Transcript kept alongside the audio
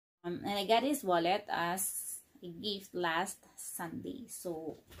And I got his wallet as a gift last Sunday.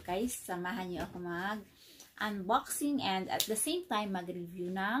 So, guys, samahan niyo ako mag-unboxing and at the same time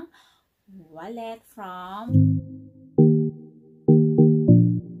mag-review ng wallet from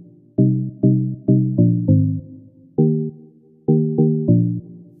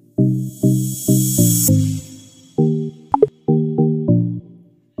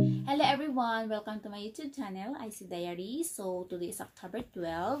welcome to my YouTube channel, IC Diary. So today is October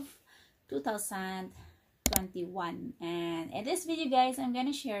 12, 2021, and in this video, guys, I'm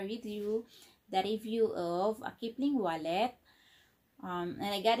gonna share with you the review of a Kipling wallet. And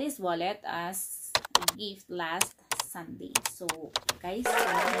I got this wallet as a gift last Sunday. So guys,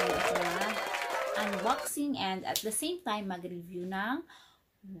 unboxing and at the same time mag-review ng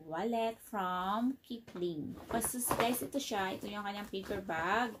wallet from Kipling. Kasi guys, ito yung kanyang paper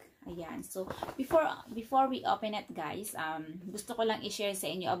bag. Ayan. So, before we open it, guys, gusto ko lang i-share sa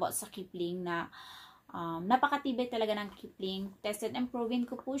inyo about sa Kipling na napakatibay talaga ng Kipling. Tested and proven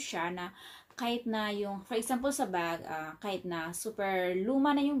ko po siya na kahit na yung, for example sa bag, kahit na super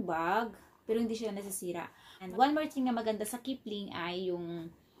luma na yung bag, pero hindi siya nasisira. And one more thing na maganda sa Kipling ay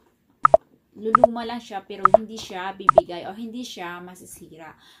yung luluma lang siya pero hindi siya bibigay o hindi siya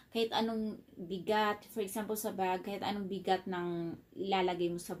masisira. Kahit anong bigat, for example sa bag, kahit anong bigat ng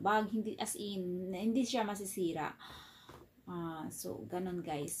ilalagay mo sa bag, hindi as in, hindi siya masisira. So, ganun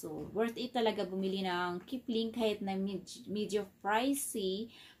guys. So, worth it talaga bumili ng Kipling kahit na medyo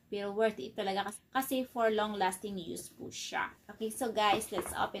pricey, pero worth it talaga kasi for long lasting use po siya. Okay, so guys,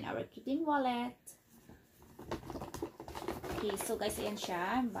 let's open our Kipling wallet. Okay, so guys, ayan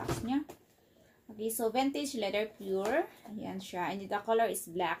siya, box niya. Okay, so vintage leather pure. Ayan siya. And the color is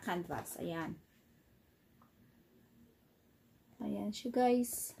black canvas. Ayan. Ayan siya,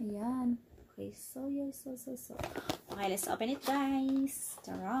 guys. Ayan. Okay, so yes, so. Okay, let's open it, guys.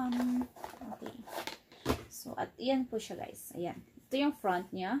 Taran. Okay. So, at ayan po siya, guys. Ayan. Ito yung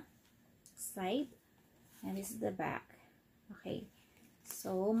front niya. Side. And this is the back. Okay.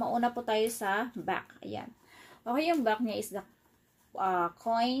 So, mauna po tayo sa back. Ayan. Okay, yung back niya is the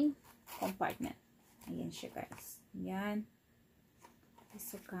coin compartment. Ayan siya, guys. Ayan.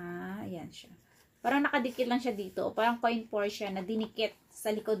 Isuka. Ayan siya. Parang nakadikit lang siya dito. O parang coin pour siya na dinikit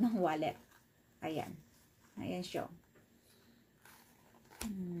sa likod ng wallet. Ayan. Ayan siya.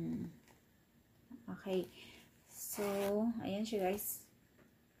 Okay. So, ayan siya, guys.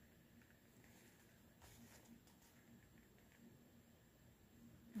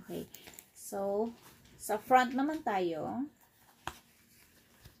 Okay. So, sa front naman tayo.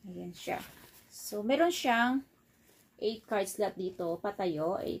 Ayan siya. So, meron siyang 8 card slot dito,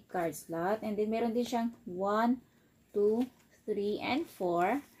 patayo, 8 card slot. And then, meron din siyang 1, 2, 3, and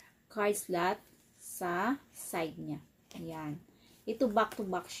 4 card slot sa side niya. Ayan. Ito back to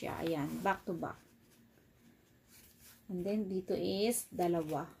back siya. Ayan, back to back. And then, dito is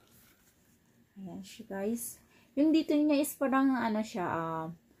dalawa. Ayan siya, guys. Yung dito niya is parang, ano siya,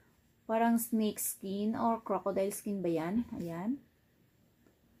 parang snake skin or crocodile skin ba yan? Ayan.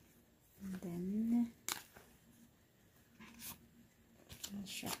 And then, ayan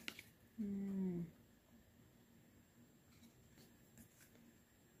siya.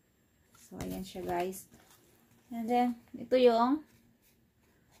 So, ayan siya, guys. And then, ito yung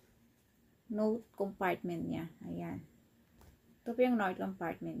note compartment niya. Ayan. Ito po yung note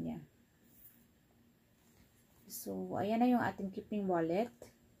compartment niya. So, ayan na yung ating Kipling wallet.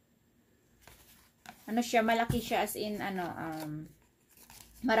 Ano siya, malaki siya as in, ano,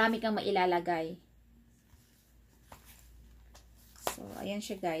 marami kang mailalagay. So, ayan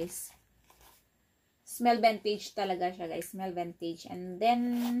siya, guys. Smell vintage talaga siya, guys. Smell vintage. And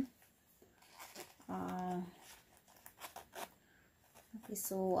then, okay,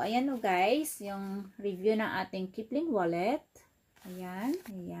 so, ayan o, guys. Yung review ng ating Kipling wallet. Ayan.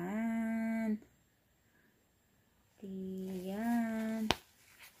 Ayan. Okay, ayan.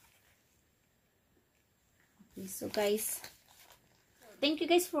 Okay, so, guys, thank you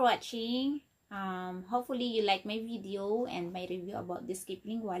guys for watching. Hopefully you like my video and my review about this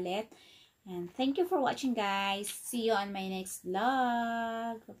Kipling wallet. And thank you for watching, guys. See you on my next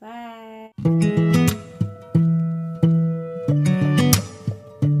vlog. Bye-bye.